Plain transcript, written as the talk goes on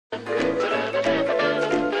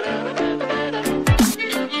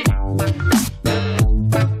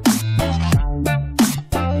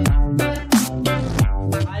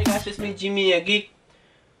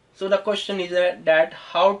So the question is that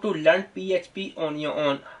how to learn PHP on your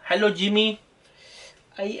own. Hello Jimmy,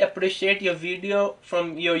 I appreciate your video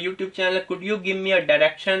from your YouTube channel. Could you give me a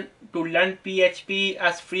direction to learn PHP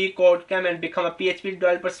as FreeCodeCamp and become a PHP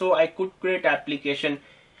developer so I could create application?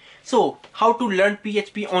 So how to learn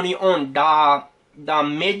PHP on your own? The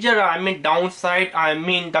major downside,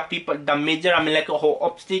 the major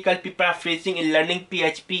obstacle people are facing in learning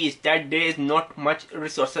PHP is that there is not much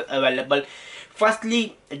resources available.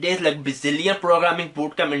 Firstly, there is like bazillion programming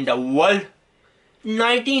bootcamp in the world.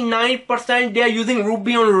 99% they are using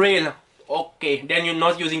Ruby on Rails. Okay, then you're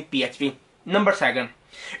not using PHP. Number second,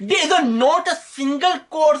 there is not a single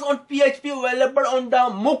course on PHP available on the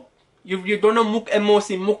MOOC. You don't know MOOC,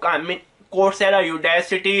 MOOC, Coursera,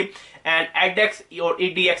 Udacity, and edX or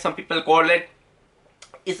EDX, some people call it,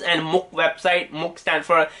 is a MOOC website. MOOC stands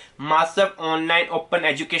for Massive Online Open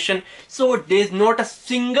Education. So there's not a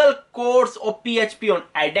single course of PHP on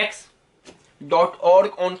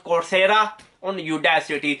edX.org, on Coursera, on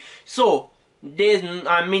Udacity. So there's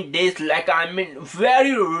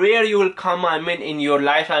very rare you will come in your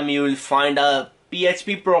life you will find a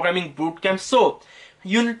PHP programming bootcamp. So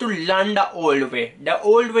you need to learn the old way. The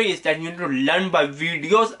old way is that you need to learn by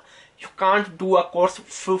videos. You can't do a course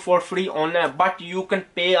for free online, but you can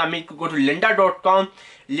pay. You can go to lynda.com.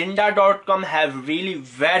 Lynda.com have really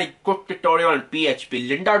very good tutorial on PHP.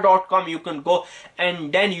 Lynda.com you can go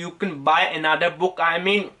and then you can buy another book.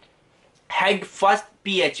 Head First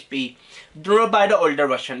PHP. Do not buy the older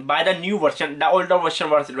version. Buy the new version. The older version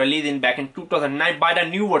was released back in 2009. Buy the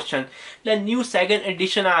new version. The new second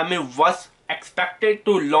edition was expected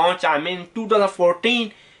to launch in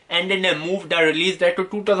 2014. And then they moved the release date to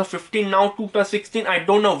 2015, now 2016. I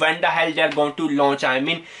don't know when the hell they are going to launch.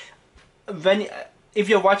 If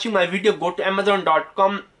you're watching my video, go to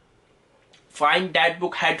Amazon.com, find that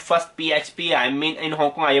book, Head First PHP. In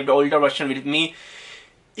Hong Kong, I have the older version with me.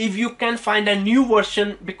 If you can find a new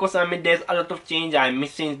version, because there's a lot of change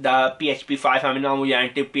since the PHP 5. Now we are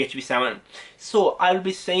into PHP 7. So I'll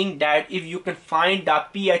be saying that if you can find the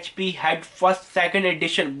PHP Head First second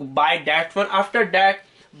edition, buy that one. After that,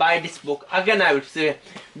 buy this book. Again, I would say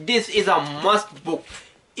this is a must book.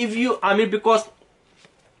 If you because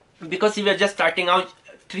if you're just starting out,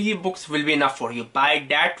 3 books will be enough for you. Buy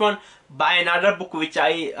that one. Buy another book which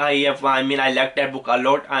I have. I like that book a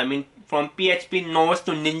lot. From PHP Novice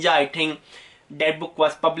to Ninja, I think that book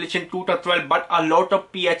was published in 2012. But a lot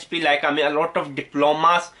of PHP, a lot of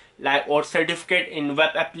diplomas or certificate in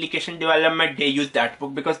web application development, they use that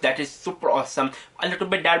book because that is super awesome. A little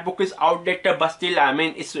bit that book is outdated, but still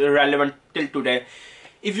it's relevant till today.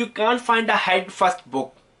 If you can't find a Head First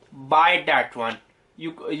book, buy that one.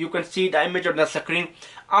 You can see the image on the screen.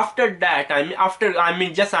 After that,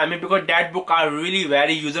 because that book are really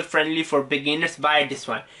very user friendly for beginners, buy this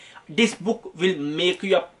one. This book will make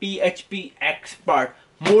you a PHP expert.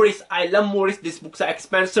 Morris, I love Morris. These books are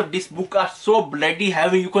expensive. These books are so bloody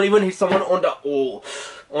heavy. You can even hit someone on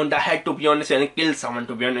the head, to be honest, and kill someone,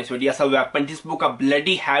 to be honest with you, as a weapon. This book are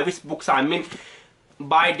bloody heavy books.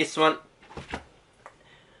 Buy this one.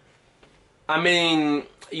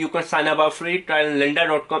 You can sign up a free trial on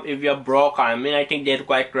lynda.com if you're broke. I think they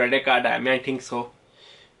require credit card. I think so.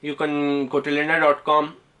 You can go to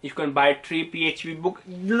lynda.com. You can buy 3 PHP book.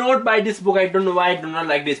 Do not buy this book. I don't know why I do not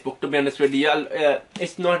like this book, to be honest with you.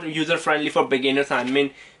 It's not user friendly for beginners.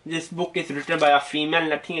 This book is written by a female.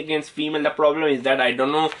 Nothing against female. The problem is that I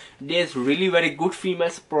don't know. There's really very good female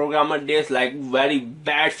programmer. There's very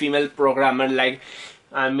bad female programmer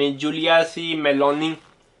Julia C. Meloni.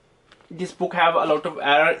 This book have a lot of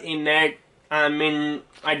error in it. I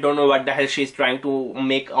don't know what the hell she's trying to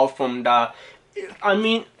make out from the.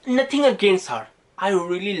 Nothing against her. I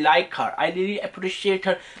really like her. I really appreciate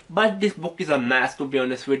her. But this book is a mess, to be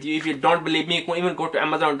honest with you. If you don't believe me, you can even go to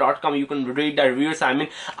Amazon.com. You can read the reviews. I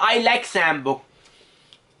like Sam book.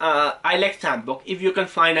 If you can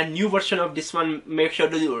find a new version of this one, make sure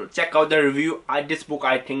to check out the review. This book,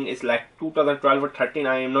 I think, is 2012 or 13.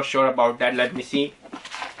 I am not sure about that. Let me see.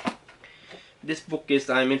 This book is,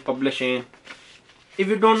 published in. If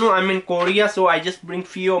you don't know, I'm in Korea, so I just bring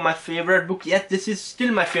few of my favorite books. Yes, this is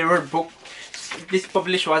still my favorite book. This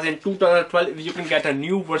published was in 2012. If you can get a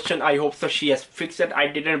new version, I hope so. She has fixed it. I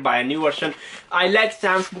didn't buy a new version. I like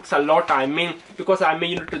Sam's books a lot. Because you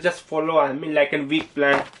need to just follow. Like a week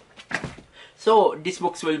plan. So these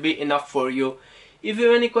books will be enough for you. If you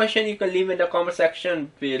have any question, you can leave in the comment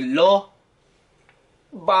section below.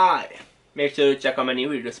 Bye. Make sure you check out my new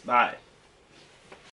videos. Bye.